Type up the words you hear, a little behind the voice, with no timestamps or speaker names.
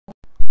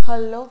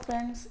Hello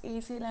friends,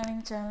 easy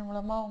learning channel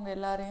மூலமாக உங்கள்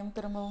எல்லாரையும்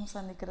திரும்பவும்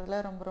சந்திக்கிறதுல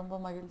ரொம்ப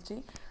மகிழ்ச்சி.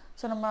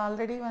 ஸோ நம்ம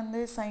already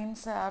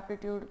science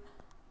aptitude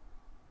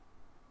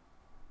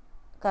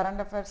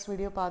current affairs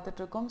video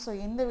பார்த்துட்ருக்கோம். ஸோ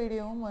இந்த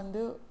வீடியோவும்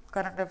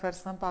கரண்ட்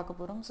அஃபேர்ஸ் தான் பார்க்க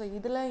போகிறோம். ஸோ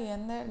இதில்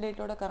எந்த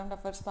டேட்டோட கரண்ட்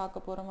அஃபேர்ஸ்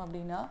பார்க்க போகிறோம்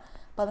அப்படின்னா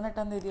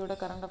 18ஆம் தேதியோட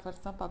கரண்ட்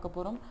அஃபேர்ஸ் தான் பார்க்க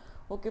போகிறோம்.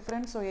 ஓகே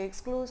ஃப்ரெண்ட்ஸ், ஸோ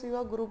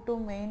எக்ஸ்க்ளூசிவாக குரூப் 2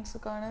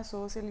 மெயின்ஸுக்கான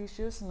சோசியல்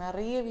இஷ்யூஸ்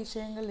நிறைய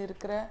விஷயங்கள்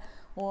இருக்கிற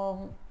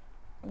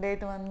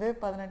டேட்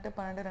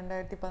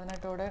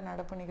 18/12/2018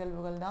 நடப்பு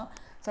நிகழ்வுகள் தான்.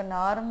 ஸோ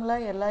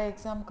நார்மலாக எல்லா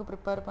எக்ஸாமுக்கு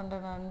ப்ரிப்பேர் பண்ணுற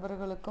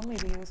நண்பர்களுக்கும்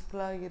இது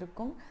யூஸ்ஃபுல்லாக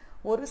இருக்கும்.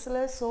 ஒரு சில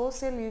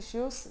சோசியல்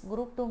இஷ்யூஸ்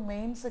குரூப் 2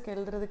 மெயின்ஸுக்கு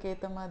எழுதுறதுக்கு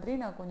ஏற்ற மாதிரி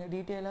நான் கொஞ்சம்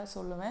டீட்டெயிலாக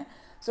சொல்லுவேன்.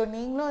 ஸோ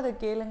நீங்களும் அதை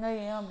கேளுங்க.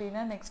 ஏன்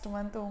அப்படின்னா நெக்ஸ்ட்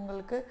மந்த்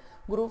உங்களுக்கு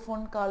குரூப்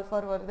 1 கால்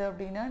ஃபார் வருது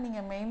அப்படின்னா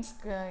நீங்கள்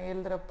மெயின்ஸ்க்கு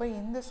எழுதுகிறப்ப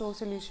இந்த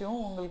சோசியல்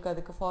இஷ்யூவும் உங்களுக்கு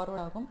அதுக்கு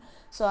ஃபார்வர்ட் ஆகும்.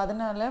 ஸோ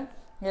அதனால்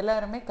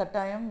எல்லாருமே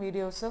கட்டாயம்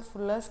வீடியோஸை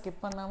ஃபுல்லாக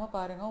ஸ்கிப் பண்ணாமல்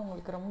பாருங்கள்,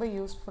 உங்களுக்கு ரொம்ப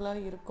யூஸ்ஃபுல்லாக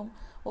இருக்கும்.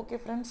 ஓகே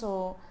ஃப்ரெண்ட்ஸ், ஸோ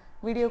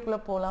வீடியோக்குள்ளே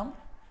போகலாம்.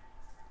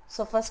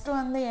 ஸோ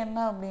ஃபஸ்ட்டு என்ன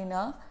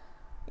அப்படின்னா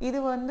இது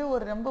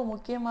ஒரு ரொம்ப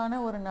முக்கியமான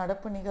ஒரு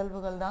நடப்பு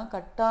நிகழ்வுகள் தான்.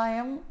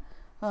 கட்டாயம்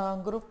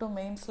குரூப் 2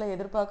 மெயின்ஸில்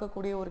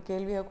எதிர்பார்க்கக்கூடிய ஒரு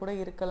கேள்வியாக கூட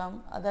இருக்கலாம்.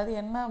 அதாவது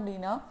என்ன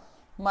அப்படின்னா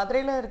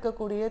மதுரையில்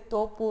இருக்கக்கூடிய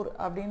தோப்பூர்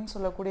அப்படின்னு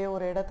சொல்லக்கூடிய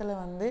ஒரு இடத்துல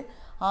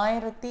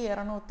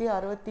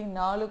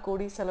 1264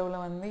 கோடி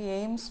செலவில்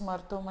எய்ம்ஸ்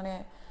மருத்துவமனை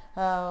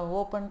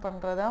ஓப்பன்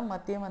பண்ணுறதா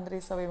மத்திய மந்திரி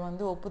சபை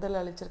ஒப்புதல்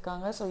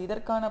அளிச்சிருக்காங்க. ஸோ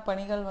இதற்கான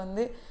பணிகள்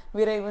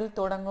விரைவில்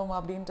தொடங்கும்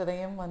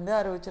அப்படின்றதையும்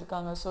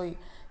அறிவிச்சிருக்காங்க. ஸோ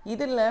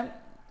இதில்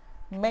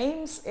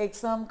மெயின்ஸ்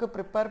எக்ஸாமுக்கு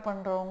ப்ரிப்பேர்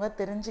பண்ணுறவங்க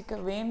தெரிஞ்சிக்க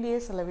வேண்டிய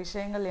சில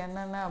விஷயங்கள்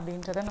என்னென்ன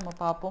அப்படின்றத நம்ம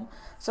பார்ப்போம்.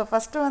 ஸோ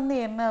ஃபஸ்ட்டு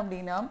என்ன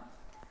அப்படின்னா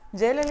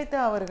ஜெயலலிதா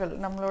அவர்கள்,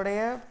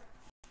 நம்மளுடைய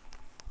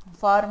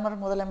ஃபார்மர்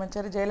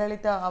முதலமைச்சர்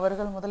ஜெயலலிதா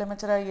அவர்கள்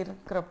முதலமைச்சராக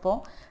இருக்கிறப்போ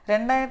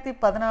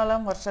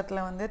 2014ஆம்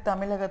வருஷத்தில்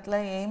தமிழகத்தில்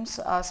எய்ம்ஸ்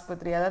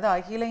ஆஸ்பத்திரி, அதாவது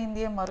அகில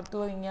இந்திய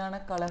மருத்துவ விஞ்ஞான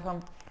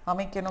கழகம்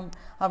அமைக்கணும்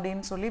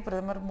அப்படின்னு சொல்லி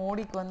பிரதமர்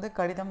மோடிக்கு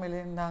கடிதம்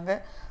எழுதியிருந்தாங்க.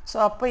 ஸோ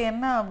அப்போ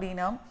என்ன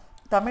அப்படின்னா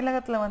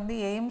தமிழகத்தில்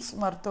எய்ம்ஸ்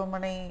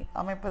மருத்துவமனை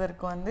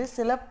அமைப்பதற்கு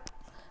சில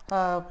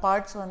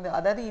பார்ட்ஸ்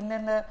அதாவது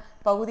இந்தந்த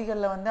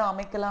பகுதிகளில்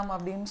அமைக்கலாம்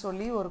அப்படின்னு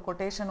சொல்லி ஒரு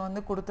கொட்டேஷன்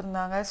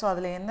கொடுத்துருந்தாங்க. ஸோ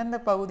அதில் எந்தெந்த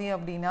பகுதி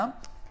அப்படின்னா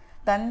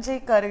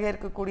தஞ்சைக்கு அருகே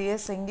இருக்கக்கூடிய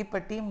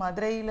செங்கிப்பட்டி,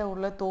 மதுரையில்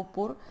உள்ள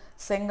தோப்பூர்,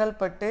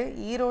 செங்கல்பட்டு,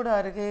 ஈரோடு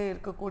அருகே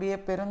இருக்கக்கூடிய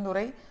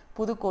பெருந்துறை,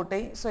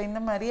 புதுக்கோட்டை. ஸோ இந்த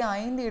மாதிரி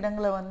 5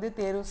 இடங்களை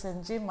தேர்வு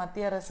செஞ்சு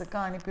மத்திய அரசுக்கு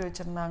அனுப்பி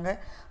வச்சுருந்தாங்க.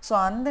 ஸோ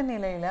அந்த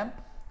நிலையில்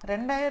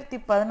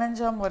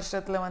 2015ஆம்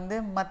வருஷத்தில்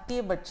மத்திய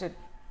பட்ஜெட்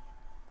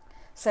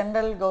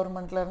சென்ட்ரல்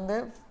கவர்மெண்ட்லேருந்து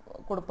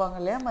கொடுப்பாங்க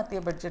இல்லையா மத்திய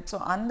பட்ஜெட். ஸோ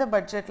அந்த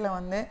பட்ஜெட்டில்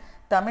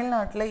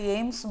தமிழ்நாட்டில்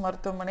எய்ம்ஸ்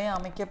மருத்துவமனை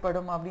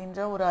அமைக்கப்படும் அப்படின்ற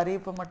ஒரு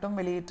அறிவிப்பு மட்டும்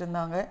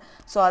வெளியிட்டிருந்தாங்க.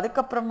 ஸோ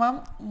அதுக்கப்புறமா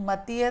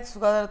மத்திய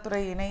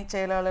சுகாதாரத்துறை இணை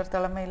செயலாளர்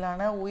தலைமையிலான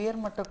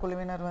உயர்மட்ட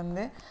குழுவினர்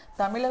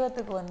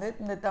தமிழகத்துக்கு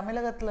இந்த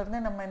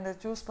தமிழகத்திலேருந்து நம்ம இந்த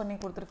சூஸ் பண்ணி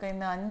கொடுத்துருக்க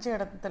இந்த 5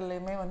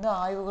 இடத்துலையுமே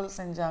ஆய்வுகள்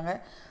செஞ்சாங்க.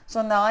 ஸோ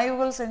அந்த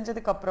ஆய்வுகள்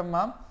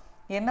செஞ்சதுக்கப்புறமா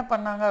என்ன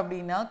பண்ணாங்க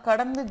அப்படின்னா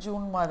கடந்த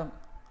ஜூன்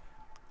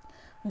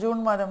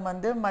மாதம்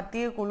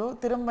மத்திய குழு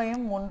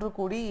திரும்பியும் ஒன்று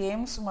கூடி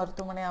எய்ம்ஸ்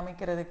மருத்துவமனை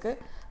அமைக்கிறதுக்கு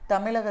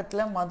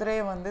தமிழகத்தில்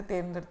மதுரையை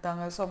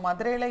தேர்ந்தெடுத்தாங்க. ஸோ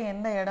மதுரையில்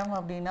எந்த இடம்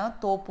அப்படின்னா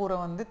தோப்பூரை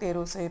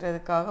தேர்வு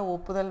செய்கிறதுக்காக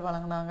ஒப்புதல்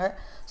வழங்கினாங்க.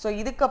 ஸோ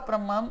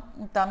இதுக்கப்புறமா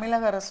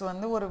தமிழக அரசு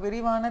ஒரு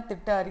விரிவான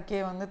திட்ட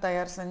அறிக்கையை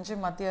தயார் செஞ்சு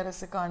மத்திய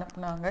அரசுக்கு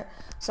அனுப்புனாங்க.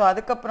 ஸோ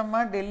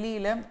அதுக்கப்புறமா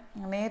டெல்லியில்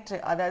நேற்று,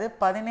 அதாவது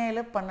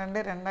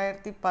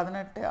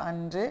 17/12/2018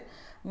 அன்று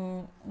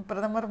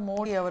பிரதமர்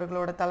மோடி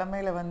அவர்களோட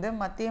தலைமையில்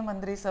மத்திய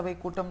மந்திரி சபை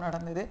கூட்டம்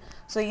நடந்தது.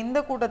 ஸோ இந்த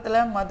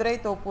கூட்டத்தில் மதுரை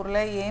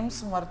தோப்பூரில் எய்ம்ஸ்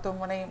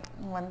மருத்துவமனை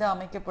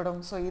அமைக்கப்படும்.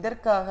 ஸோ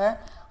இதற்காக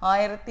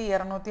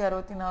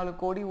 1264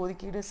 கோடி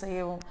ஒதுக்கீடு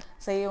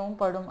செய்யவும்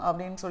படும்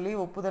அப்படின்னு சொல்லி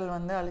ஒப்புதல்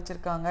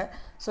அளிச்சிருக்காங்க.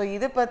 ஸோ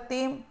இதை பற்றி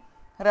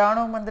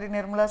இராணுவ மந்திரி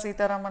நிர்மலா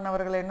சீதாராமன்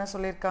அவர்கள் என்ன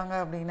சொல்லியிருக்காங்க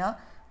அப்படின்னா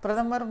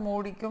பிரதமர்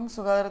மோடிக்கும்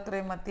சுகாதாரத்துறை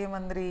மத்திய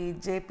மந்திரி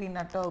JP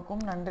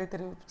நட்டாவுக்கும் நன்றி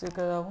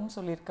தெரிவிச்சிருக்கிறதாகவும்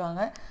சொல்லியிருக்காங்க.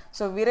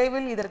 ஸோ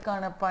விரைவில்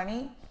இதற்கான பணி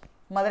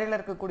மதுரையில்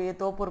இருக்கக்கூடிய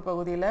தோப்பூர்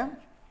பகுதியில்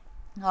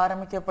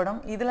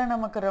ஆரம்பிக்கப்படும். இதில்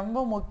நமக்கு ரொம்ப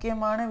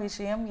முக்கியமான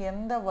விஷயம்,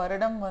 எந்த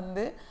வருடம்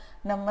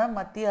நம்ம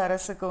மத்திய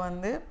அரசுக்கு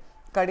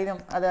கடிதம்,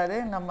 அதாவது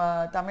நம்ம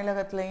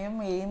தமிழகத்துலேயும்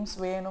எய்ம்ஸ்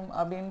வேணும்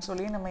அப்படின்னு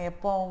சொல்லி நம்ம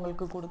எப்போ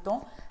அவங்களுக்கு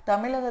கொடுத்தோம்,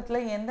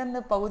 தமிழகத்தில் எந்தெந்த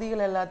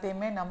பகுதிகள்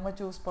எல்லாத்தையுமே நம்ம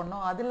சூஸ்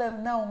பண்ணோம்,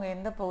 அதிலிருந்து அவங்க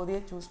எந்த பகுதியை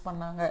சூஸ்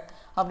பண்ணாங்க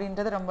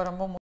அப்படின்றது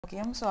ரொம்ப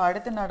முக்கியம். ஸோ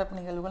அடுத்த நடப்பு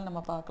நிகழ்வுகள்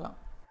நம்ம பார்க்கலாம்.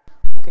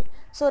 ஓகே,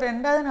 ஸோ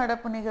 2வது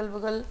நடப்பு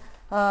நிகழ்வுகள்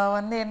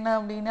என்ன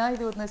அப்படின்னா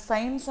இது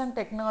சயின்ஸ் அண்ட்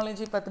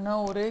டெக்னாலஜி பற்றின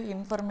ஒரு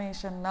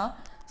இன்ஃபர்மேஷன் தான்.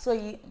 ஸோ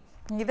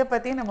இதை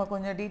பற்றி நம்ம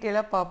கொஞ்சம்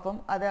டீட்டெயிலாக பார்ப்போம்.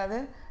 அதாவது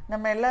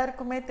நம்ம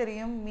எல்லாருக்குமே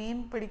தெரியும்,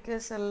 மீன் பிடிக்க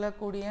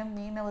செல்லக்கூடிய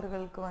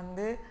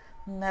மீனவர்களுக்கு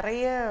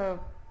நிறைய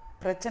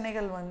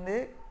பிரச்சனைகள்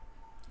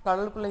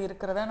கடலுக்குள்ளே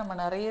இருக்கிறதா நம்ம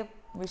நிறைய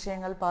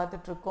விஷயங்கள்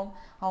பார்த்துட்ருக்கோம்.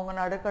 அவங்க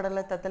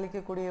நடுக்கடலை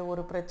தத்தளிக்கக்கூடிய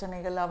ஒரு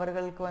பிரச்சனைகள்,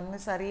 அவர்களுக்கு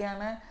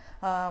சரியான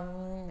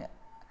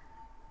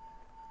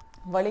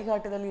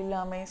வழிகாட்டுதல்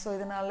இல்லாமல், ஸோ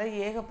இதனால்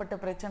ஏகப்பட்ட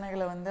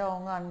பிரச்சனைகளை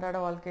அவங்க அன்றாட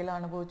வாழ்க்கையில்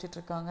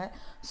அனுபவிச்சுட்ருக்காங்க.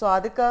 ஸோ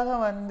அதுக்காக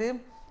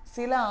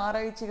சில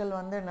ஆராய்ச்சிகள்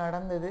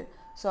நடந்தது.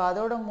 ஸோ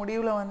அதோட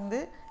முடிவில் வந்து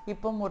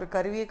இப்போ ஒரு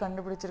கருவியை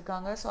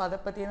கண்டுபிடிச்சிருக்காங்க. ஸோ அதை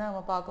பற்றி தான்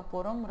நம்ம பார்க்க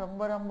போகிறோம்.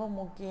 ரொம்ப ரொம்ப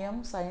முக்கியம்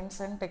சயின்ஸ்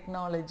அண்ட்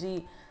டெக்னாலஜி.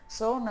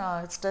 ஸோ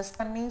நான் ஸ்ட்ரெஸ்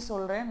பண்ணி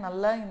சொல்கிறேன்,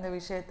 நல்லா இந்த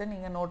விஷயத்தை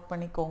நீங்கள் நோட்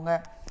பண்ணிக்கோங்க.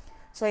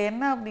 ஸோ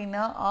என்ன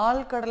அப்படின்னா,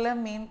 ஆழ்கடலை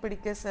மீன்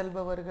பிடிக்க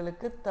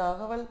செல்பவர்களுக்கு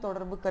தகவல்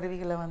தொடர்பு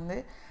கருவிகளை வந்து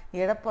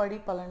எடப்பாடி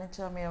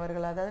பழனிசாமி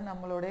அவர்கள், அதாவது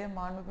நம்மளுடைய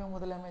மாண்புமிகு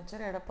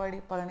முதலமைச்சர் எடப்பாடி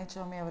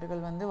பழனிசாமி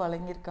அவர்கள் வந்து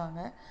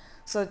வழங்கியிருக்காங்க.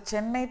 ஸோ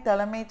சென்னை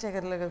தலைமைச்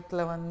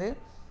செயலகத்தில் வந்து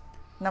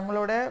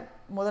நம்மளோட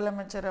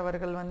முதலமைச்சர்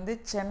அவர்கள் வந்து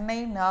சென்னை,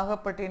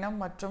 நாகப்பட்டினம்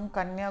மற்றும்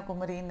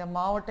கன்னியாகுமரி இந்த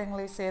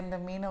மாவட்டங்களை சேர்ந்த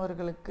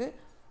மீனவர்களுக்கு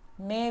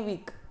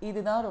நேவிக்,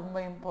 இதுதான் ரொம்ப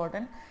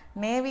இம்பார்ட்டன்ட்,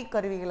 நேவிக்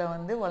கருவிகளை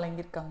வந்து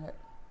வழங்கியிருக்காங்க.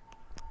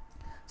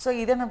 ஸோ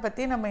இதனை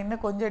பற்றி நம்ம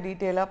இன்னும் கொஞ்சம்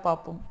டீட்டெயிலாக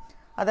பார்ப்போம்.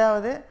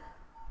 அதாவது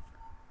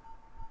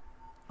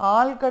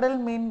ஆழ்கடல்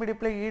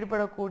மீன்பிடிப்பில்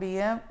ஈடுபடக்கூடிய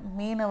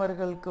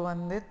மீனவர்களுக்கு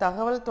வந்து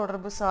தகவல்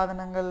தொடர்பு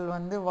சாதனங்கள்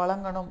வந்து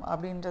வழங்கணும்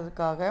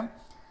அப்படின்றதுக்காக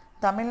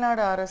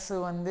தமிழ்நாடு அரசு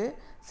வந்து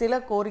சில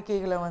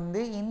கோரிக்கைகளை வந்து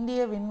இந்திய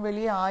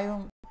விண்வெளி ஆய்வு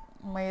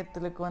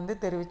மையத்திற்கு வந்து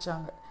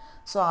தெரிவித்தாங்க.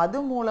 ஸோ அது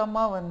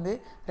மூலமாக வந்து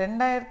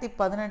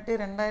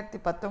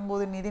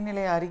 2018-2019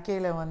 நிதிநிலை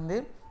அறிக்கையில் வந்து,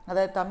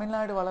 அதாவது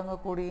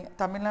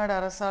தமிழ்நாடு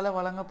அரசால்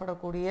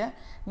வழங்கப்படக்கூடிய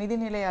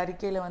நிதிநிலை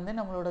அறிக்கையில் வந்து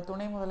நம்மளோட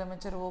துணை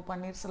முதலமைச்சர் ஓ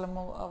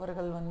பன்னீர்செல்வம்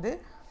அவர்கள் வந்து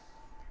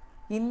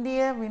இந்திய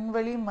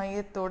விண்வெளி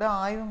மையத்தோட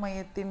ஆய்வு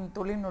மையத்தின்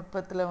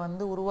தொழில்நுட்பத்தில்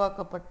வந்து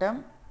உருவாக்கப்பட்ட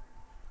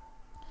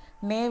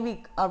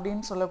நேவிக்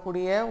அப்படின்னு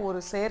சொல்லக்கூடிய ஒரு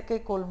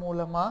செயற்கைக்கோள்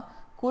மூலமாக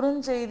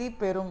குறுஞ்செய்தி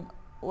பெறும்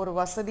ஒரு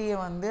வசதியை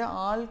வந்து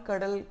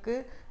ஆழ்கடலுக்கு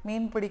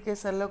மீன்பிடிக்க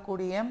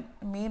செல்லக்கூடிய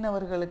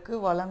மீனவர்களுக்கு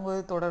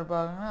வழங்குவது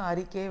தொடர்பாக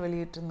அறிக்கையை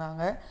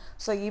வெளியிட்டிருந்தாங்க.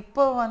 ஸோ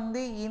இப்போ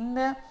வந்து இந்த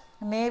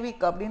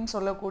நேவிக் அப்படின்னு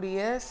சொல்லக்கூடிய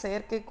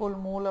செயற்கைக்கோள்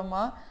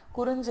மூலமாக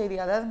குறுஞ்செய்தி,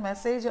 அதாவது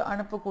மெசேஜ்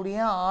அனுப்பக்கூடிய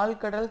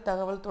ஆழ்கடல்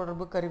தகவல்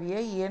தொடர்பு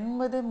கருவியை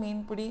 80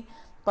 மீன்பிடி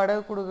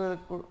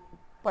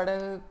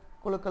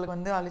படகுக்குழுக்களுக்கு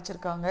வந்து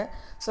அளிச்சிருக்காங்க.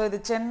 ஸோ இது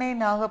சென்னை,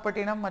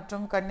 நாகப்பட்டினம்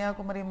மற்றும்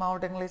கன்னியாகுமரி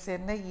மாவட்டங்களை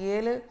சேர்ந்த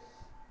 7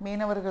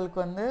 மீனவர்களுக்கு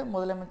வந்து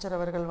முதலமைச்சர்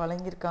அவர்கள்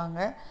வழங்கியிருக்காங்க.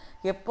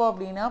 எப்போ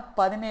அப்படின்னா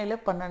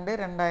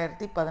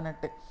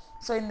 17/12/2018.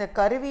 ஸோ இந்த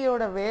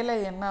கருவியோட வேலை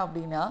என்ன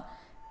அப்படின்னா,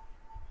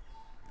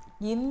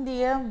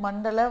 இந்திய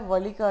மண்டல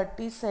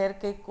வழிகாட்டி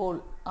செயற்கைக்கோள்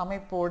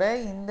அமைப்போட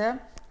இந்த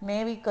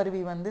நேவிக்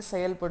கருவி வந்து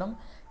செயல்படும்.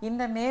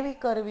 இந்த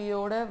நேவிக்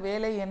கருவியோட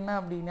வேலை என்ன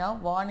அப்படின்னா,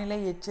 வானிலை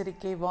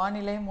எச்சரிக்கை,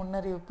 வானிலை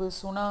முன்னறிவிப்பு,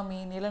 சுனாமி,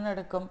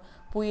 நிலநடுக்கம்,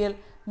 புயல்,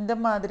 இந்த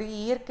மாதிரி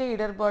இயற்கை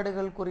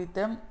இடர்பாடுகள் குறித்த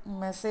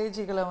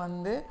மெசேஜ்களை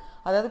வந்து,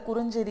 அதாவது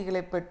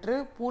குறுஞ்செய்திகளை பெற்று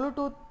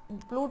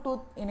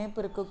ப்ளூடூத் இணைப்பு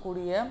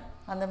இருக்கக்கூடிய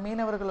அந்த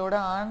மீனவர்களோட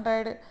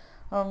ஆண்ட்ராய்டு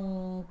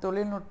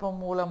தொழில்நுட்பம்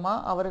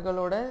மூலமாக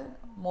அவர்களோட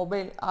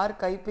மொபைல் ஆர்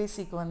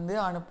கைபேசிக்கு வந்து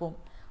அனுப்பும்.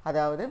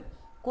 அதாவது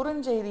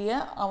குறுஞ்செய்தியை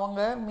அவங்க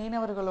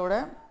மீனவர்களோட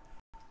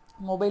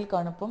மொபைலுக்கு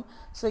அனுப்பும்.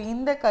 ஸோ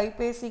இந்த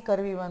கைபேசி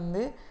கருவி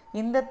வந்து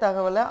இந்த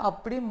தகவலை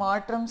அப்படி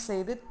மாற்றம்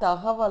செய்து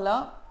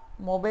தகவலாக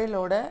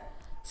மொபைலோட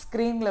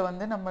ஸ்க்ரீனில்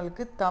வந்து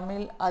நம்மளுக்கு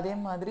தமிழ், அதே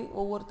மாதிரி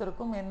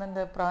ஒவ்வொருத்தருக்கும்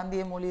எந்தெந்த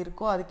பிராந்திய மொழி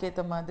இருக்கோ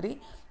அதுக்கேற்ற மாதிரி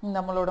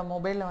நம்மளோட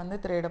மொபைலில் வந்து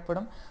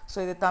திரையிடப்படும். ஸோ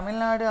இது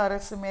தமிழ்நாடு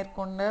அரசு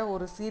மேற்கொண்ட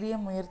ஒரு சீரிய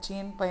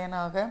முயற்சியின்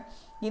பயனாக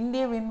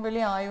இந்திய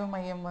விண்வெளி ஆய்வு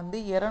மையம் வந்து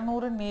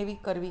 200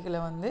 நேவிக்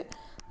கருவிகளை வந்து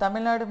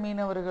தமிழ்நாடு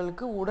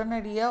மீனவர்களுக்கு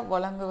உடனடியாக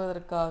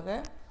வழங்குவதற்காக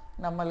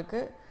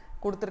நம்மளுக்கு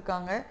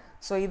கொடுத்துருக்காங்க.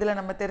 ஸோ இதில்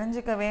நம்ம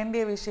தெரிஞ்சுக்க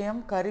வேண்டிய விஷயம்,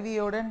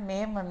 கருவியோட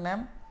நேம் என்ன,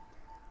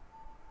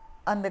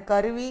 அந்த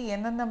கருவி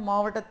எந்தெந்த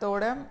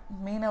மாவட்டத்தோட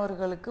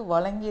மீனவர்களுக்கு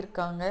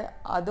வழங்கியிருக்காங்க,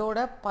 அதோட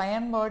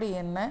பயன்பாடு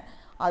என்ன,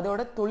 அதோட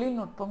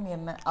தொழில்நுட்பம்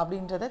என்ன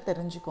அப்படின்றத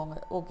தெரிஞ்சுக்கோங்க.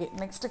 ஓகே,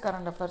 நெக்ஸ்ட்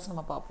கரண்ட் அஃபேர்ஸ்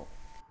நம்ம பார்ப்போம்.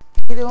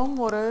 இதுவும்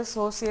ஒரு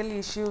சோசியல்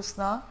இஷ்யூஸ்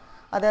தான்.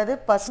 அதாவது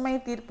பசுமை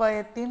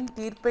தீர்ப்பாயத்தின்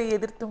தீர்ப்பை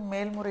எதிர்த்து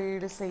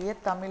மேல்முறையீடு செய்ய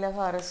தமிழக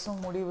அரசு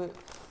முடிவு.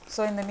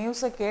 ஸோ இந்த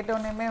நியூஸை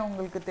கேட்டோன்னே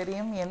உங்களுக்கு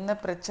தெரியும் என்ன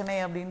பிரச்சனை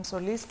அப்படின்னு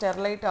சொல்லி,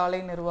 ஸ்டெர்லைட் ஆலை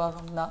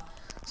நிர்வாகம் தான்.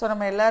 ஸோ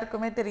நம்ம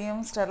எல்லாருக்குமே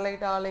தெரியும்,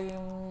 ஸ்டெர்லைட்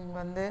ஆலையும்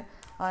வந்து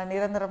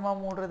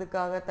நிரந்தரமாக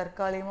மூடுறதுக்காக,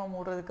 தற்காலிகமாக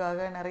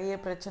மூடுறதுக்காக நிறைய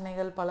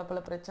பிரச்சனைகள், பல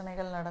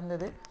பிரச்சனைகள்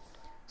நடந்தது.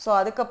 ஸோ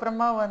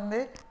அதுக்கப்புறமா வந்து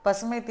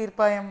பசுமை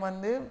தீர்ப்பாயம்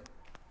வந்து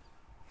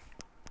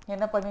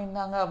என்ன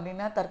பண்ணியிருந்தாங்க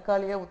அப்படின்னா,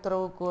 தற்காலிக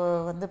உத்தரவு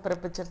வந்து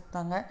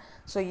பிறப்பிச்சிருந்தாங்க.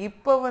 ஸோ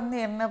இப்போ வந்து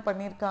என்ன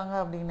பண்ணியிருக்காங்க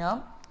அப்படின்னா,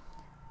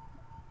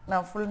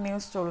 நான் ஃபுல்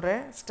நியூஸ்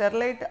சொல்கிறேன்.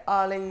 ஸ்டெர்லைட்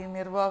ஆலை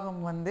நிர்வாகம்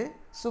வந்து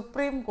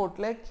சுப்ரீம்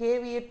கோர்ட்டில்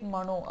கேவியட்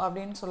மனு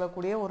அப்படின்னு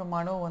சொல்லக்கூடிய ஒரு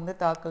மனு வந்து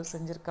தாக்கல்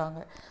செஞ்சுருக்காங்க.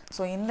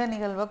 ஸோ இந்த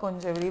நிகழ்வை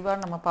கொஞ்சம் விரிவாக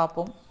நம்ம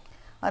பார்ப்போம்.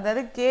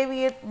 அதாவது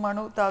கேவியட்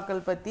மனு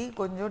தாக்கல் பற்றி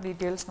கொஞ்சம்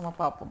டீட்டெயில்ஸ் நம்ம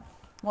பார்ப்போம்.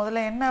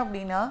 முதல்ல என்ன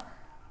அப்படின்னா,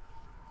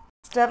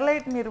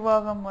 ஸ்டெர்லைட்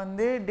நிர்வாகம்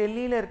வந்து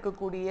டெல்லியில்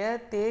இருக்கக்கூடிய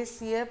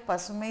தேசிய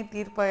பசுமை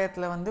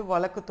தீர்ப்பாயத்தில் வந்து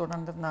வழக்கு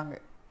தொடர்ந்துருந்தாங்க.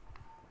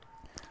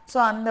 ஸோ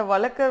அந்த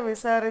வழக்கை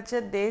விசாரித்த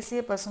தேசிய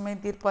பசுமை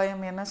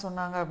தீர்ப்பாயம் என்ன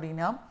சொன்னாங்க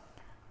அப்படின்னா,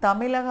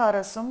 தமிழக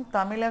அரசும்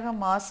தமிழக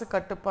மாசு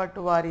கட்டுப்பாட்டு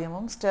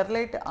வாரியமும்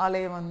ஸ்டெர்லைட்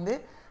ஆலையை வந்து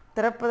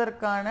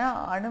திறப்பதற்கான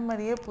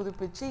அனுமதியை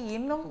புதுப்பித்து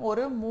இன்னும்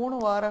ஒரு 3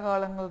 வார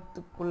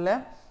காலங்களுக்குள்ள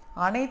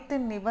அனைத்து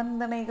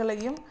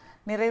நிபந்தனைகளையும்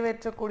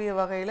நிறைவேற்றக்கூடிய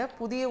வகையில்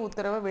புதிய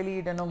உத்தரவை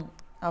வெளியிடணும்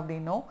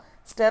அப்படின்னும்,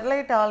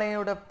 ஸ்டெர்லைட்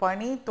ஆலையோட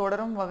பணி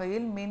தொடரும்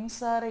வகையில்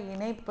மின்சார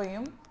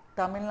இணைப்பையும்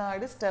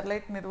தமிழ்நாடு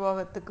ஸ்டெர்லைட்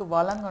நிர்வாகத்துக்கு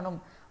வழங்கணும்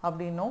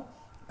அப்படின்னும்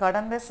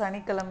கடந்த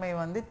சனிக்கிழமை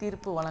வந்து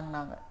தீர்ப்பு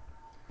வழங்கினாங்க.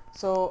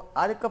 ஸோ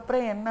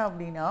அதுக்கப்புறம் என்ன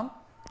அப்படின்னா,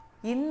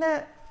 இந்த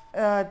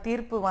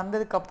தீர்ப்பு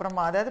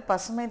வந்ததுக்கப்புறமா, அதாவது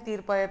பசுமை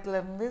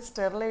தீர்ப்பாயத்திலேருந்து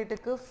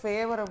ஸ்டெர்லைட்டுக்கு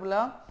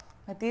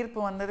ஃபேவரபுளாக தீர்ப்பு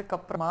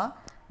வந்ததுக்கப்புறமா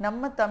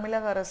நம்ம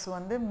தமிழக அரசு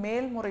வந்து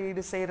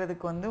மேல்முறையீடு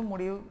செய்கிறதுக்கு வந்து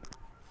முடிவு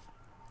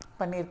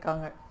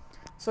பண்ணியிருக்காங்க.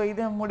 ஸோ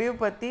இது முடிவு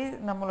பற்றி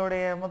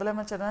நம்மளுடைய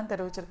முதலமைச்சர் தான்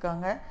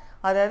தெரிவிச்சிருக்காங்க.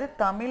 அதாவது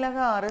தமிழக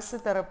அரசு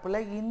தரப்பில்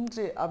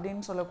இன்று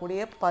அப்படின்னு சொல்லக்கூடிய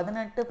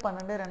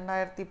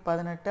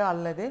 18/12/2018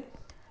 அல்லது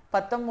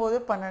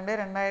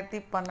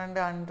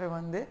 19/12/2012 அன்று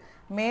வந்து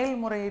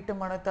மேல்முறையீட்டு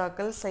மனு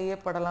தாக்கல்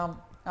செய்யப்படலாம்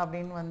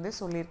அப்படின்னு வந்து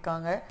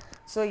சொல்லியிருக்காங்க.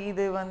 ஸோ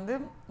இது வந்து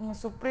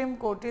சுப்ரீம்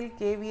கோர்ட்டில்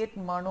கேவியட்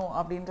மனு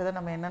அப்படின்றத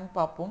நம்ம என்னன்னு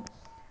பார்ப்போம்.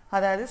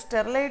 அதாவது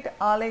ஸ்டெர்லைட்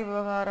ஆலை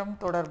விவகாரம்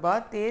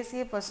தொடர்பாக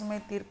தேசிய பசுமை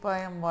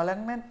தீர்ப்பாயம்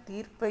வழங்கின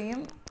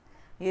தீர்ப்பையும்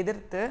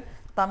எதிர்த்து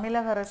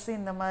தமிழக அரசு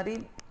இந்த மாதிரி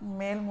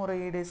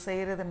மேல்முறையீடு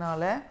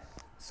செய்கிறதுனால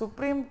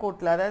சுப்ரீம்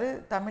கோர்ட்டில், அதாவது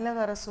தமிழக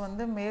அரசு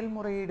வந்து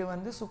மேல்முறையீடு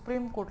வந்து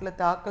சுப்ரீம் கோர்ட்டில்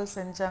தாக்கல்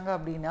செஞ்சாங்க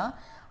அப்படின்னா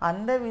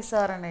அந்த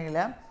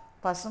விசாரணையில்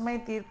பசுமை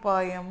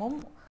தீர்ப்பாயமும்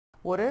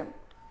ஒரு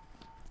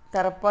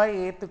தரப்பாக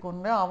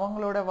ஏற்றுக்கொண்டு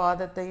அவங்களோட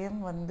வாதத்தையும்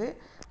வந்து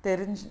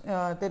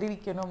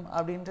தெரிவிக்கணும்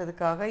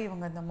அப்படின்றதுக்காக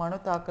இவங்க இந்த மனு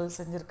தாக்கல்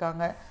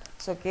செஞ்சுருக்காங்க.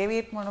 ஸோ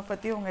கேவியட் மனு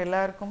பற்றி உங்கள்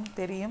எல்லாருக்கும்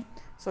தெரியும்.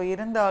 ஸோ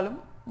இருந்தாலும்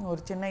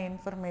ஒரு சின்ன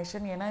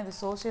இன்ஃபர்மேஷன், ஏன்னா இது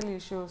சோஷியல்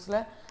இஷ்யூஸில்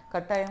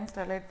கட்டாயம்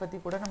ஸ்டெர்லைட் பற்றி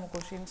கூட நம்ம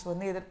கொஷின்ஸ்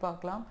வந்து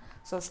எதிர்பார்க்கலாம்.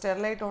 ஸோ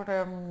ஸ்டெர்லைட்டோட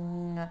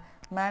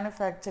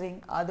மேனுஃபேக்சரிங்,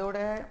 அதோட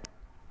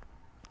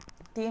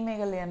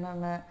தீமைகள்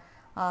என்னென்ன,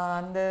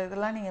 அந்த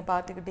இதெல்லாம் நீங்கள்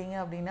பார்த்துக்கிட்டீங்க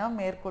அப்படின்னா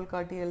மேற்கோள்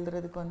காட்டி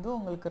எழுதுறதுக்கு வந்து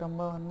உங்களுக்கு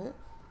ரொம்ப வந்து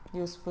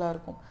யூஸ்ஃபுல்லாக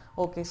இருக்கும்.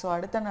 ஓகே, ஸோ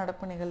அடுத்த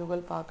நடப்பு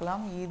நிகழ்வுகள்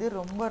பார்க்கலாம். இது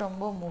ரொம்ப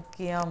ரொம்ப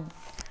முக்கியம்.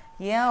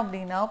 ஏன்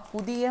அப்படின்னா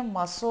புதிய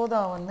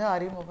மசோதா வந்து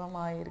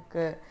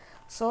அறிமுகமாயிருக்கு.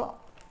 ஸோ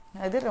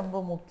அது ரொம்ப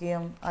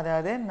முக்கியம்.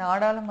 அதாவது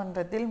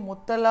நாடாளுமன்றத்தில்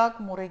முத்தலாக்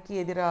முறைக்கு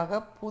எதிராக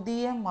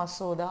புதிய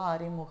மசோதா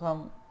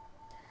அறிமுகம்.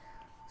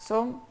 ஸோ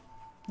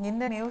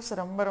இந்த நியூஸ்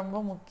ரொம்ப ரொம்ப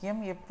முக்கியம்.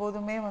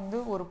 எப்போதுமே வந்து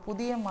ஒரு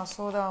புதிய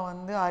மசோதா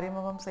வந்து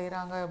அறிமுகம்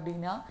செய்கிறாங்க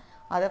அப்படின்னா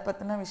அதை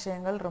பற்றின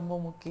விஷயங்கள் ரொம்ப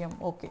முக்கியம்.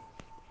 ஓகே,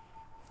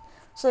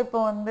 ஸோ இப்போ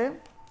வந்து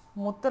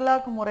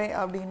முத்தலாக் முறை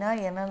அப்படின்னா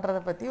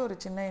என்னன்றதை பற்றி ஒரு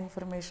சின்ன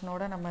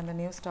இன்ஃபர்மேஷனோட நம்ம இந்த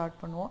நியூஸ்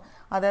ஸ்டார்ட் பண்ணுவோம்.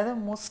 அதாவது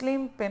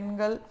முஸ்லீம்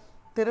பெண்கள்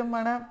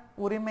திருமண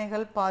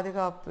உரிமைகள்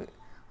பாதுகாப்பு,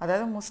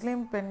 அதாவது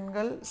முஸ்லீம்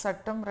பெண்கள்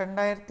சட்டம்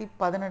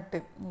 2018,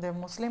 இந்த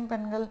முஸ்லீம்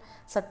பெண்கள்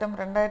சட்டம்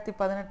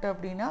 2018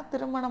 அப்படின்னா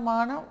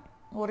திருமணமான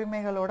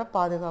உரிமைகளோட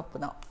பாதுகாப்பு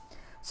தான்.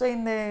 ஸோ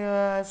இந்த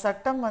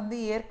சட்டம் வந்து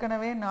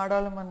ஏற்கனவே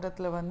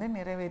நாடாளுமன்றத்தில் வந்து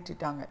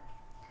நிறைவேற்றிட்டாங்க.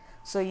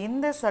 ஸோ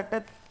இந்த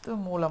சட்டத்து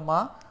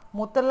மூலமாக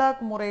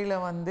முத்தலாக்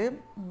முறையில் வந்து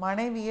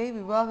மனைவியை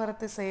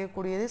விவாகரத்து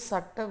செய்யக்கூடியது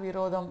சட்ட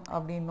விரோதம்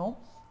அப்படின்னும்,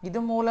 இது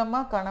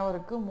மூலமாக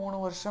கணவருக்கு 3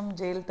 வருஷம்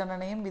ஜெயில்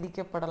தண்டனையும்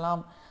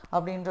விதிக்கப்படலாம்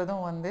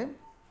அப்படின்றதும் வந்து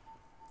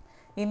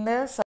இந்த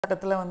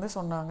சட்டத்தில் வந்து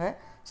சொன்னாங்க.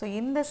 ஸோ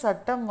இந்த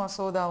சட்ட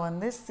மசோதா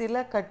வந்து சில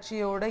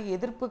கட்சியோட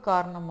எதிர்ப்பு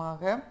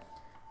காரணமாக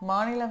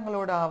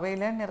மாநிலங்களோட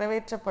அவையில்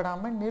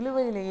நிறைவேற்றப்படாமல்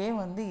நிலுவையிலேயே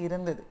வந்து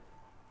இருந்தது.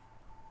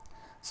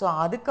 ஸோ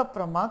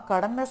அதுக்கப்புறமா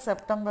கடந்த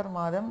செப்டம்பர்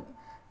மாதம்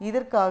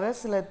இதற்காக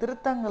சில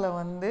திருத்தங்களை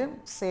வந்து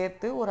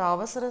சேர்த்து ஒரு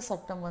அவசர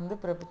சட்டம் வந்து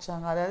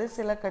பிறப்பிச்சாங்க. அதாவது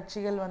சில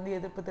கட்சிகள் வந்து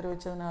எதிர்ப்பு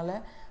தெரிவித்ததுனால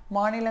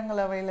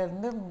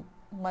மாநிலங்களவையிலேருந்து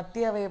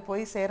மத்திய அவையை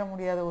போய் சேர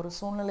முடியாத ஒரு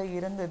சூழ்நிலை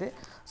இருந்தது.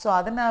 ஸோ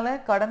அதனால்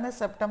கடந்த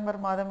செப்டம்பர்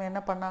மாதம் என்ன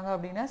பண்ணாங்க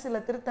அப்படின்னா சில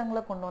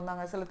திருத்தங்களை கொண்டு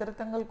வந்தாங்க. சில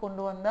திருத்தங்கள்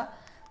கொண்டு வந்தால்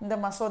இந்த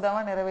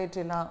மசோதாவை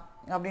நிறைவேற்றலாம்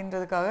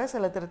அப்படின்றதுக்காக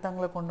சில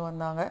திருத்தங்களை கொண்டு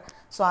வந்தாங்க.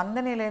 ஸோ அந்த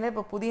நிலையில்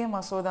இப்போ புதிய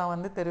மசோதா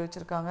வந்து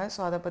தெரிவிச்சிருக்காங்க. ஸோ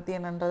அதை பற்றி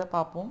என்னன்றதை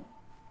பார்ப்போம்.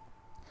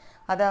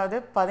 அதாவது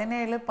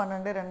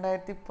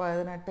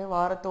 17/12/2018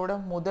 வாரத்தோட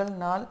முதல்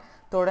நாள்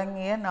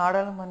தொடங்கிய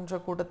நாடாளுமன்ற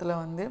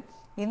கூட்டத்தில் வந்து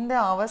இந்த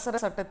அவசர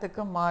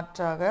சட்டத்துக்கு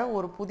மாற்றாக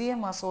ஒரு புதிய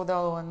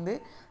மசோதாவை வந்து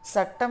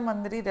சட்ட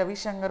மந்திரி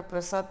ரவிசங்கர்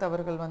பிரசாத்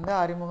அவர்கள் வந்து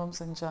அறிமுகம்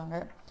செஞ்சாங்க.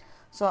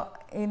 ஸோ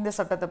இந்த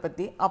சட்டத்தை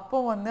பற்றி அப்போ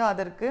வந்து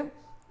அதற்கு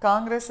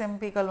காங்கிரஸ்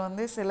எம்பிக்கள்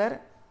வந்து சிலர்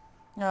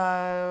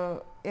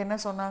என்ன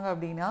சொன்னாங்க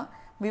அப்படின்னா,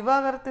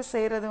 விவாகரத்து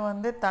செய்கிறது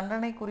வந்து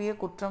தண்டனைக்குரிய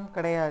குற்றம்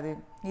கிடையாது,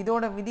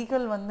 இதோட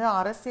விதிகள் வந்து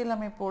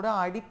அரசியலமைப்போட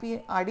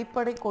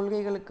அடிப்படை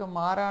கொள்கைகளுக்கு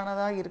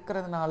மாறானதாக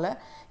இருக்கிறதுனால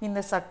இந்த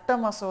சட்ட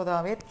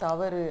மசோதாவே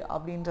தவறு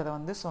அப்படின்றத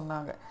வந்து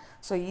சொன்னாங்க.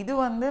 ஸோ இது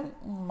வந்து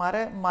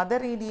மத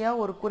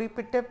ரீதியாக ஒரு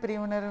குறிப்பிட்ட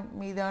பிரிவினர்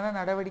மீதான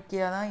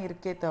நடவடிக்கையாக தான்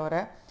இருக்கே தவிர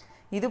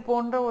இது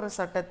போன்ற ஒரு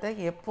சட்டத்தை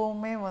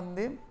எப்போவுமே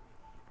வந்து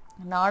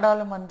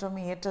நாடாளுமன்றம்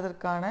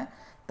இயற்றதற்கான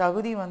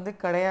தகுதி வந்து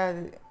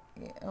கிடையாது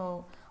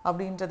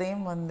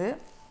அப்படின்றதையும் வந்து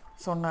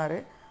சொன்னார்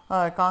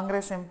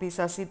காங்கிரஸ் எம்பி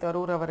சசி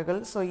தரூர் அவர்கள்.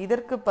 ஸோ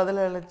இதற்கு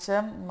பதிலளித்த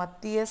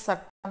மத்திய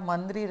சட்ட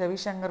மந்திரி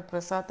ரவிசங்கர்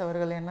பிரசாத்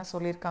அவர்கள் என்ன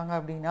சொல்லியிருக்காங்க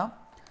அப்படின்னா,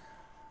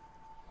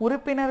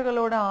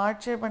 உறுப்பினர்களோட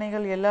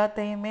ஆட்சேபனைகள்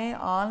எல்லாத்தையுமே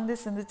ஆழ்ந்து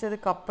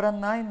சிந்திச்சதுக்கு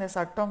அப்புறம்தான் இந்த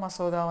சட்ட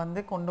மசோதா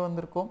வந்து கொண்டு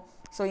வந்திருக்கோம்.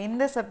 ஸோ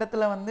இந்த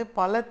சட்டத்தில் வந்து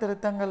பல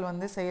திருத்தங்கள்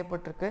வந்து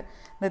செய்யப்பட்டிருக்கு.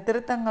 இந்த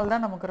திருத்தங்கள்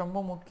தான் நமக்கு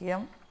ரொம்ப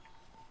முக்கியம்.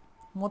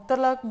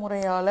 முத்தலாக்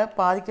முறையால்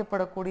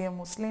பாதிக்கப்படக்கூடிய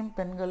முஸ்லீம்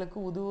பெண்களுக்கு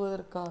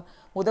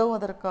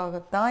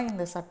உதவுவதற்காகத்தான்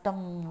இந்த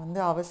சட்டம் வந்து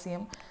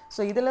அவசியம். ஸோ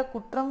இதில்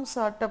குற்றம்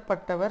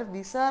சாட்டப்பட்டவர்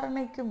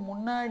விசாரணைக்கு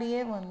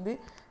முன்னாடியே வந்து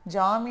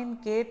ஜாமீன்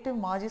கேட்டு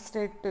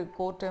மாஜிஸ்ட்ரேட்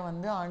கோர்ட்டை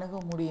வந்து அணுக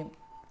முடியும்.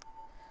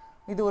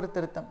 இது ஒரு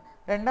திருத்தம்.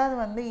 ரெண்டாவது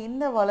வந்து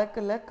இந்த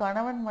வழக்கில்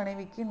கணவன்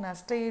மனைவிக்கு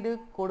நஷ்டஈடு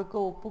கொடுக்க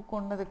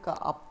ஒப்புக்கொண்டதுக்கு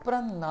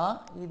அப்புறம்தான்,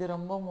 இது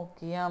ரொம்ப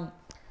முக்கியம்,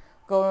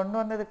 கொண்டு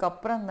வந்ததுக்கு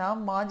அப்புறம்தான்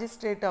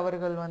மாஜிஸ்ட்ரேட்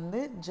அவர்கள் வந்து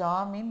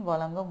ஜாமீன்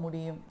வழங்க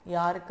முடியும்.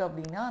 யாருக்கு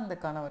அப்படின்னா அந்த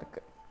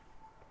கணவருக்கு.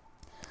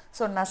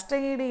 ஸோ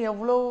நஷ்டஈடு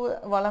எவ்வளோ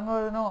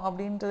வழங்கணும்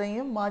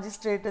அப்படின்றதையும்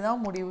மாஜிஸ்ட்ரேட்டு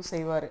தான் முடிவு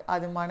செய்வார்.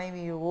 அது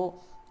மனைவியோ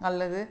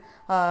அல்லது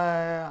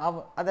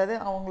அதாவது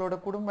அவங்களோட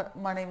குடும்ப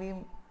மனைவி,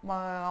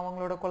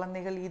 அவங்களோட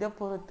குழந்தைகள், இதை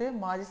பொறுத்து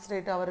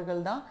மாஜிஸ்ட்ரேட்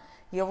அவர்கள் தான்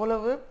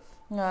எவ்வளவு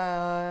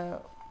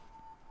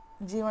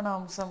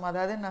ஜீவனாம்சம்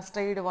அதாவது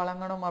நஷ்டஈடு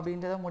வழங்கணும்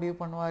அப்படின்றத முடிவு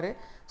பண்ணுவார்.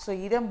 ஸோ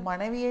இதை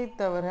மனைவியை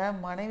தவிர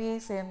மனைவியை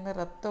சேர்ந்த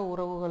இரத்த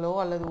உறவுகளோ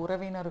அல்லது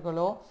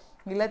உறவினர்களோ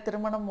இல்லை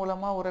திருமணம்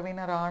மூலமாக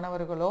உறவினர்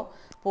ஆனவர்களோ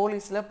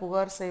போலீஸில்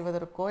புகார்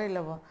செய்வதற்கோ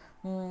இல்லை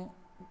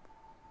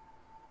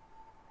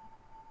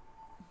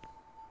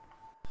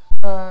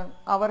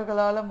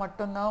அவர்களால்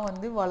மட்டும்தான்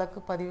வந்து வழக்கு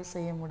பதிவு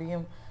செய்ய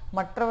முடியும்.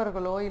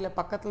 மற்றவர்களோ இல்லை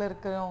பக்கத்தில்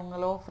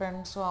இருக்கிறவங்களோ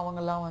ஃப்ரெண்ட்ஸோ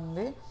அவங்கெல்லாம்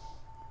வந்து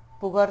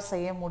புகார்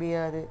செய்ய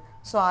முடியாது.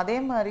 ஸோ அதே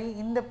மாதிரி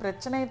இந்த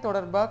பிரச்சனை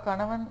தொடர்பாக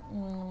கணவன்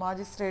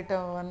மாஜிஸ்ட்ரேட்டை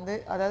வந்து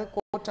அதாவது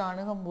கோர்ட்டை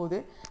அணுகும்போது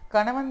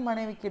கணவன்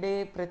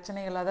மனைவிக்கிடையே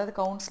பிரச்சனைகள் அதாவது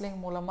கவுன்சிலிங்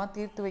மூலமாக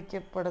தீர்த்து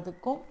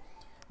வைக்கப்படுறதுக்கும்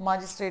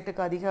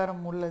மாஜிஸ்ட்ரேட்டுக்கு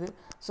அதிகாரம் உள்ளது.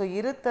 ஸோ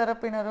இரு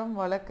தரப்பினரும்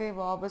வழக்கை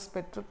வாபஸ்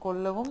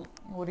பெற்றுக்கொள்ளவும்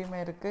உரிமை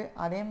இருக்குது.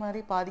 அதே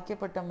மாதிரி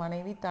பாதிக்கப்பட்ட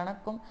மனைவி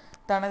தனக்கும்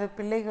தனது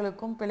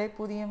பிள்ளைகளுக்கும்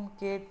பிழைப்புதியம்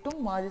கேட்டும்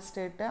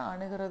மாஜிஸ்ட்ரேட்டை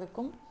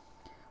அணுகிறதுக்கும்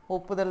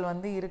ஒப்புதல்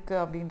வந்து இருக்குது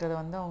அப்படின்றத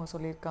வந்து அவங்க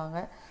சொல்லியிருக்காங்க.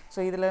 ஸோ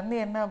இதிலேருந்து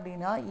என்ன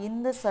அப்படின்னா,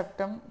 இந்த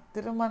சட்டம்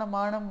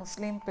திருமணமான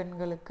முஸ்லீம்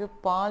பெண்களுக்கு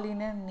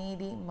பாலின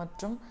நீதி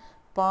மற்றும்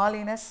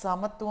பாலின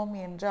சமத்துவம்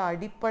என்ற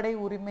அடிப்படை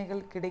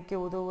உரிமைகள் கிடைக்க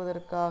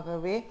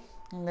உதவுவதற்காகவே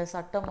இந்த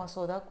சட்ட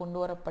மசோதா கொண்டு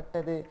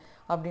வரப்பட்டது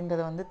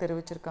அப்படின்றத வந்து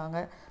தெரிவிச்சிருக்காங்க.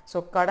 ஸோ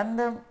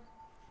கடந்த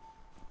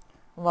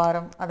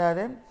வாரம்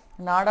அதாவது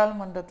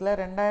நாடாளுமன்றத்தில்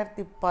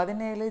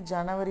 2017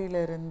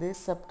 ஜனவரியிலிருந்து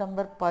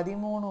செப்டம்பர்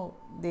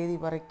 13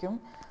 வரைக்கும்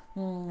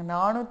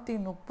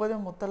 430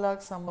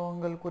 முத்தலாக்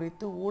சம்பவங்கள்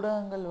குறித்து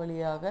ஊடகங்கள்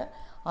வழியாக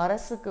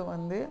அரசுக்கு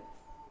வந்து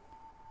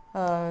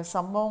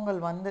சம்பவங்கள்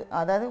வந்து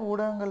அதாவது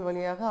ஊடகங்கள்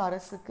வழியாக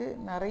அரசுக்கு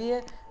நிறைய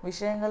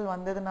விஷயங்கள்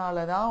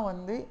வந்ததுனால தான்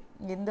வந்து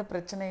இந்த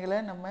பிரச்சனைகளை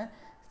நம்ம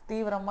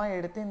தீவிரமாக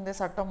எடுத்து இந்த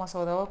சட்ட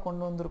மசோதாவை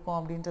கொண்டு வந்திருக்கோம்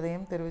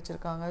அப்படின்றதையும்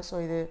தெரிவிச்சிருக்காங்க. ஸோ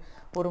இது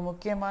ஒரு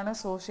முக்கியமான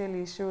சோஷியல்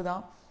இஷ்யூ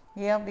தான்.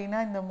 ஏன் அப்படின்னா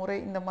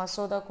இந்த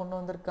மசோதா கொண்டு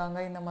வந்திருக்காங்க,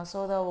 இந்த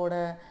மசோதாவோட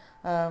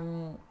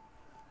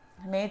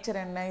நேச்சர்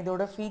என்ன,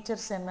 இதோட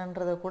ஃபீச்சர்ஸ்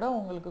என்னன்றதை கூட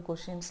உங்களுக்கு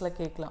கொஷின்ஸில்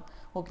கேட்கலாம்.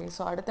 ஓகே,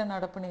 ஸோ அடுத்த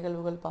நடப்பு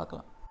நிகழ்வுகள்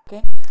பார்க்கலாம். ஓகே,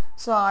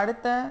 ஸோ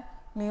அடுத்த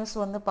நியூஸ்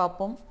வந்து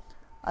பார்ப்போம்.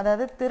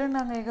 அதாவது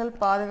திருநங்கைகள்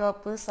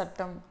பாதுகாப்பு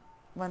சட்டம்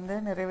வந்து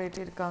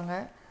நிறைவேற்றியிருக்காங்க.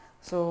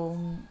 ஸோ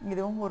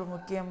இதுவும் ஒரு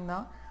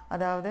முக்கியம்தான்.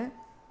 அதாவது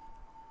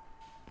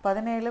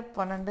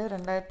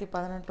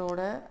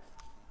 17/12/2018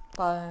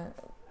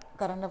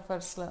 கரண்ட்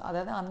அஃபேர்ஸில்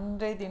அதாவது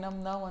அன்றைய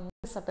தினம்தான்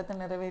வந்து சட்டத்தை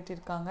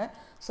நிறைவேற்றியிருக்காங்க.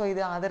 ஸோ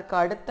இது அதற்கு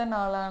அடுத்த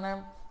நாளான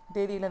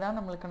தேதியில் தான்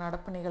நம்மளுக்கு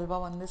நடப்பு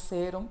நிகழ்வாக வந்து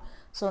சேரும்.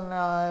 ஸோ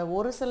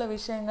ஒரு சில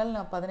விஷயங்கள்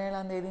நான்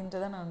 17ஆம்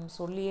தேதின்றதை நான்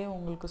சொல்லியே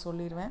உங்களுக்கு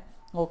சொல்லிடுவேன்.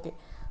 ஓகே,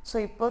 ஸோ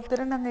இப்போ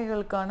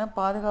திருநங்கைகளுக்கான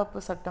பாதுகாப்பு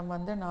சட்டம்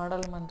வந்து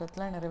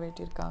நாடாளுமன்றத்தில்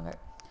நிறைவேற்றியிருக்காங்க.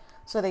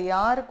 ஸோ அதை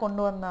யார்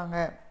கொண்டு வந்தாங்க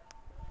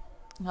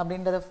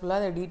அப்படின்றத ஃபுல்லாக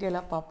அதை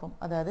டீட்டெயிலாக பார்ப்போம்.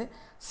 அதாவது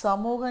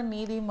சமூக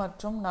நீதி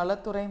மற்றும்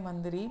நலத்துறை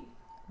மந்திரி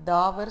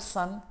தாவர்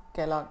சந்த்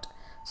கெலாட்.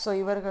 ஸோ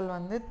இவர்கள்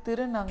வந்து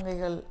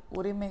திருநங்கைகள்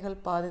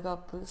உரிமைகள்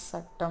பாதுகாப்பு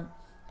சட்டம்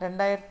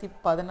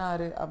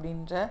 2016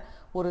 அப்படின்ற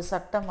ஒரு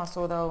சட்ட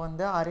மசோதாவை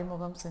வந்து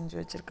அறிமுகம் செஞ்சு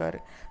வச்சுருக்காரு.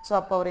 ஸோ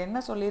அப்போ அவர் என்ன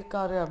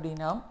சொல்லியிருக்காரு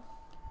அப்படின்னா,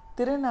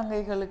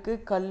 திருநங்கைகளுக்கு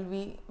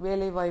கல்வி,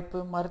 வேலைவாய்ப்பு,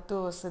 மருத்துவ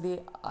வசதி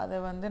அதை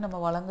வந்து நம்ம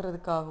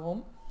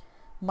வழங்குறதுக்காகவும்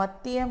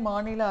மத்திய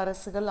மாநில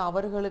அரசுகள்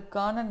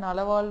அவர்களுக்கான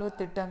நலவாழ்வு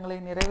திட்டங்களை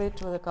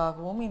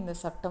நிறைவேற்றுவதற்காகவும் இந்த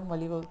சட்டம்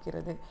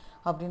வழிவகுக்கிறது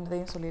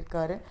அப்படின்றதையும்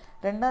சொல்லியிருக்காரு.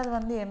 ரெண்டாவது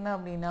வந்து என்ன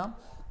அப்படின்னா,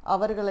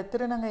 அவர்களை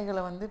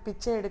திருநங்கைகளை வந்து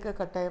பிச்சை எடுக்க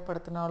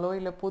கட்டாயப்படுத்தினாலோ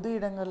இல்லை பொது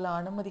இடங்களில்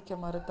அனுமதிக்க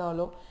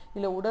மறுத்தாலோ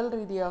இல்லை உடல்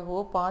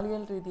ரீதியாகவோ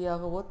பாலியல்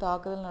ரீதியாகவோ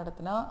தாக்குதல்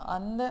நடத்தினா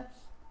அந்த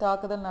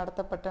தாக்குதல்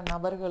நடத்தப்பட்ட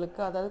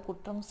நபர்களுக்கு அதாவது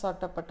குற்றம்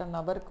சாட்டப்பட்ட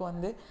நபருக்கு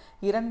வந்து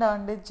 2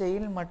 ஆண்டு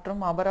ஜெயில்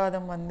மற்றும்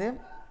அபராதம் வந்து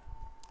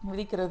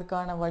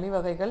விதிக்கிறதுக்கான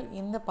வழிவகைகள்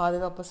இந்த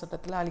பாதுகாப்பு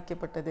சட்டத்தில்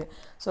அளிக்கப்பட்டது.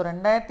 ஸோ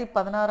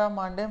 2016ஆம்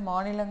ஆண்டு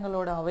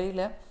மாநிலங்களோட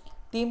அவையில்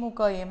திமுக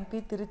எம்பி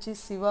திருச்சி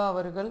சிவா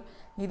அவர்கள்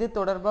இது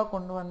தொடர்பாக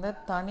கொண்டு வந்த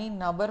தனி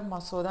நபர்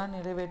மசோதா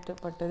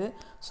நிறைவேற்றப்பட்டது.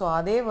 ஸோ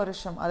அதே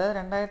வருஷம் அதாவது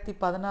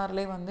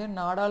 2016 வந்து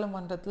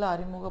நாடாளுமன்றத்தில்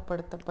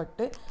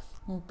அறிமுகப்படுத்தப்பட்டு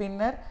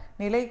பின்னர்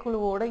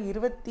நிலைக்குழுவோட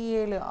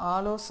 27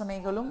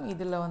 ஆலோசனைகளும்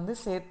இதில் வந்து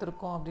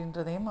சேர்த்துருக்கோம்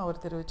அப்படின்றதையும்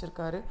அவர்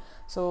தெரிவிச்சிருக்காரு.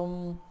 ஸோ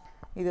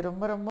இது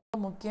ரொம்ப ரொம்ப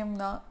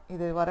முக்கியம்தான்.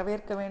 இது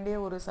வரவேற்க வேண்டிய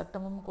ஒரு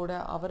சட்டமும் கூட.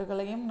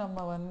 அவர்களையும் நம்ம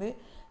வந்து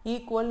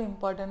ஈக்குவல்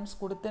இம்பார்ட்டன்ஸ்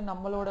கொடுத்து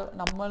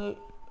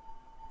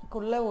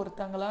நமக்குள்ள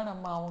ஒருத்தங்களா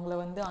நம்ம அவங்கள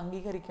வந்து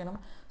அங்கீகரிக்கணும்.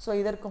 ஸோ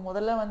இதற்கு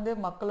முதல்ல வந்து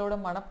மக்களோட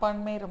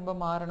மனப்பான்மை ரொம்ப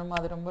மாறணும்.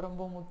 அது ரொம்ப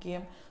ரொம்ப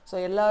முக்கியம். ஸோ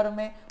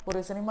எல்லாருமே ஒரு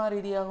சினிமா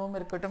ரீதியாகவும்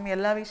இருக்கட்டும்,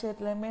 எல்லா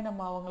விஷயத்துலையுமே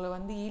நம்ம அவங்கள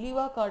வந்து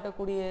இழிவாக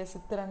காட்டக்கூடிய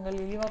சித்திரங்கள்,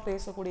 இழிவாக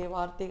பேசக்கூடிய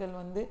வார்த்தைகள்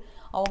வந்து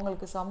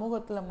அவங்களுக்கு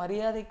சமூகத்தில்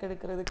மரியாதை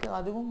கெடுக்கிறதுக்கு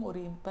அதுவும் ஒரு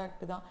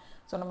இம்பேக்ட் தான்.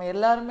 ஸோ நம்ம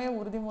எல்லாருமே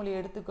உறுதிமொழி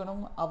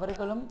எடுத்துக்கணும்.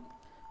 அவர்களும்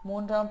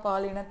மூன்றாம்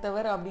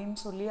பாலினத்தவர் அப்படின்னு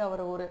சொல்லி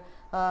அவரை ஒரு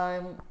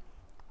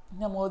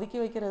நம்ம ஒதுக்கி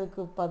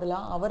வைக்கிறதுக்கு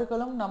பதிலாக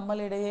அவர்களும்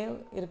நம்மளிடையே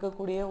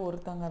இருக்கக்கூடிய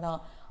ஒருத்தங்க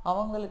தான்.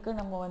 அவங்களுக்கு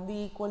நம்ம வந்து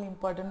ஈக்குவல்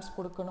இம்பார்ட்டன்ஸ்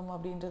கொடுக்கணும்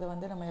அப்படின்றத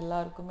வந்து நம்ம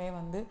எல்லாருக்குமே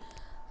வந்து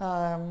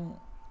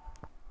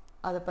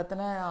அதை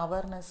பற்றின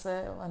அவேர்னஸை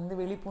வந்து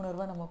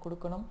விழிப்புணர்வை நம்ம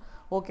கொடுக்கணும்.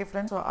 ஓகே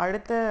ஃப்ரெண்ட்ஸ், ஸோ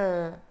அடுத்த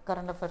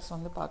கரண்ட் அஃபேர்ஸ்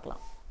வந்து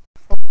பார்க்கலாம்.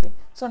 ஓகே,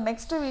 ஸோ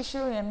நெக்ஸ்ட்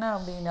விஷயம் என்ன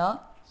அப்படின்னா,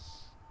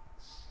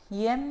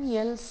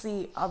 என்எல்சி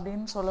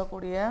அப்படின்னு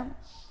சொல்லக்கூடிய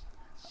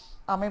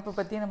அமைப்பை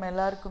பற்றி நம்ம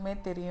எல்லாருக்குமே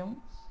தெரியும்.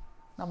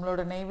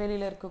 நம்மளோட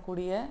நெய்வேலியில்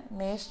இருக்கக்கூடிய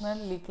நேஷ்னல்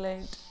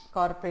லிக்லைட்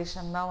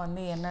கார்பரேஷன் தான்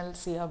வந்து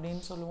என்எல்சி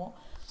அப்படின்னு சொல்லுவோம்.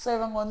 ஸோ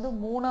இவங்க வந்து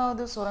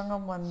 3வது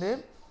சுரங்கம் வந்து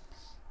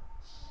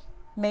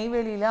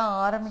நெய்வேலியில்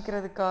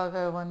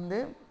ஆரம்பிக்கிறதுக்காக வந்து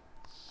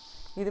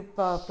இது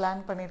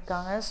பிளான்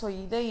பண்ணியிருக்காங்க. ஸோ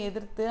இதை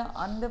எதிர்த்து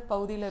அந்த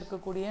பகுதியில்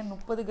இருக்கக்கூடிய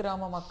 30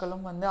 கிராம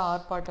மக்களும் வந்து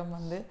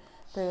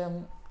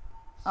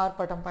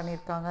ஆர்ப்பாட்டம்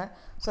பண்ணியிருக்காங்க.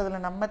 ஸோ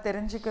அதில் நம்ம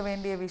தெரிஞ்சுக்க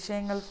வேண்டிய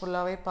விஷயங்கள்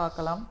ஃபுல்லாகவே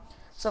பார்க்கலாம்.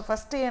 ஸோ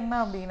ஃபஸ்ட்டு என்ன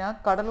அப்படின்னா,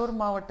 கடலூர்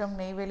மாவட்டம்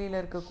நெய்வேலியில்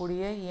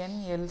இருக்கக்கூடிய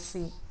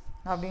என்எல்சி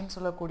அப்படின்னு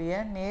சொல்லக்கூடிய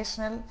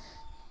நேஷ்னல்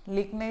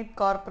லிக்னைட்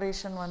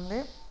கார்பரேஷன் வந்து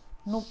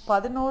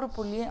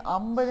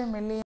 11.50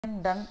 மில்லியன்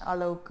டன்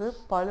அளவுக்கு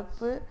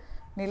பழுப்பு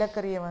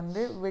நிலக்கரியை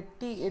வந்து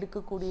வெட்டி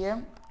எடுக்கக்கூடிய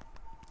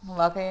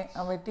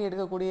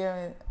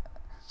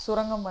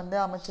சுரங்கம் வந்து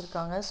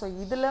அமைச்சிருக்காங்க. ஸோ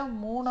இதில்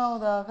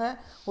 3வதாக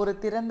ஒரு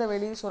திறந்த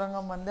வெளி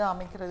சுரங்கம் வந்து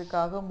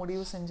அமைக்கிறதுக்காக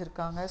முடிவு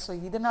செஞ்சுருக்காங்க. ஸோ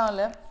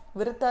இதனால்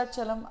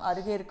விருத்தாச்சலம்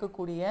அருகே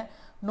இருக்கக்கூடிய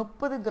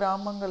 30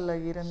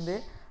 கிராமங்களில் இருந்து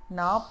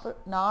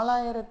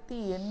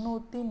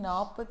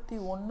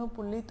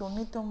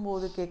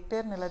 4841.99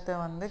 ஹெக்டேர் நிலத்தை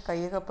வந்து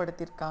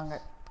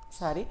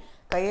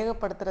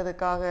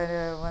கையகப்படுத்துறதுக்காக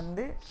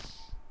வந்து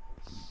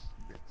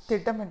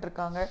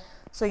திட்டமிட்டிருக்காங்க.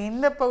 ஸோ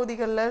இந்த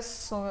பகுதிகளில்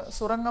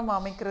சுரங்கம்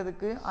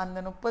அமைக்கிறதுக்கு அந்த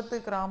 30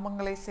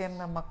 கிராமங்களை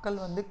சேர்ந்த மக்கள்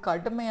வந்து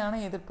கடுமையான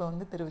எதிர்ப்பை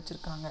வந்து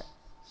தெரிவிச்சிருக்காங்க.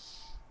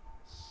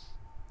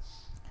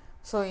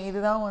 ஸோ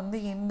இதுதான் வந்து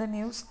இந்த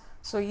நியூஸ்.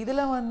 ஸோ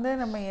இதில் வந்து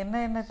நம்ம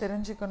என்ன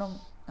தெரிஞ்சுக்கணும்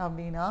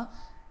அப்படின்னா,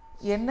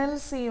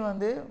 என்எல்சி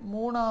வந்து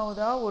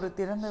 3வதாக ஒரு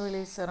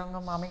திறந்தவெளி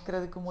சுரங்கம்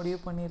அமைக்கிறதுக்கு முடிவு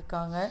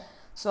பண்ணியிருக்காங்க.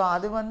 ஸோ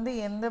அது வந்து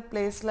எந்த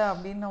பிளேஸில்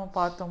அப்படின்னு நம்ம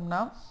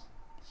பார்த்தோம்னா,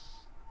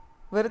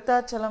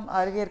 விருத்தாச்சலம்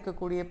அருகே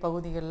இருக்கக்கூடிய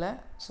பகுதிகளில்.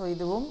 ஸோ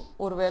இதுவும்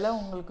ஒருவேளை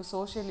உங்களுக்கு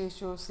சோஷியல்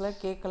இஷ்யூஸில்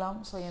கேட்கலாம்.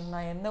 ஸோ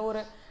நான் எந்த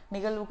ஒரு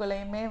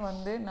நிகழ்வுகளையுமே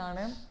வந்து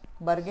நான்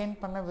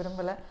பர்கெயின் பண்ண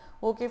விரும்பலை.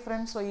 ஓகே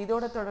ஃப்ரெண்ட்ஸ், ஸோ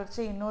இதோட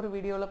தொடர்ச்சி இன்னொரு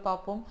வீடியோவில்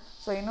பார்ப்போம்.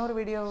 ஸோ இன்னொரு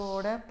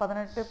வீடியோவோட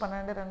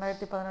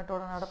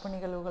 18/12/2018 நடப்பு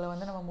நிகழ்வுகளை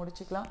வந்து நம்ம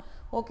முடிச்சுக்கலாம்.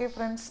 ஓகே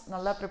ஃப்ரெண்ட்ஸ்,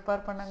 நல்லா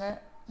ப்ரிப்பேர் பண்ணுங்கள்,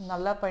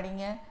 நல்லா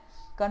படிங்க,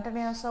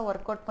 கண்டினியூஸாக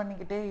ஒர்க் அவுட்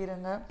பண்ணிக்கிட்டே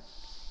இருங்க.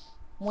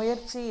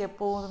 முயற்சி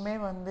எப்போதுமே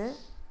வந்து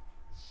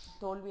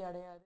தோல்வி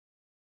அடையாது.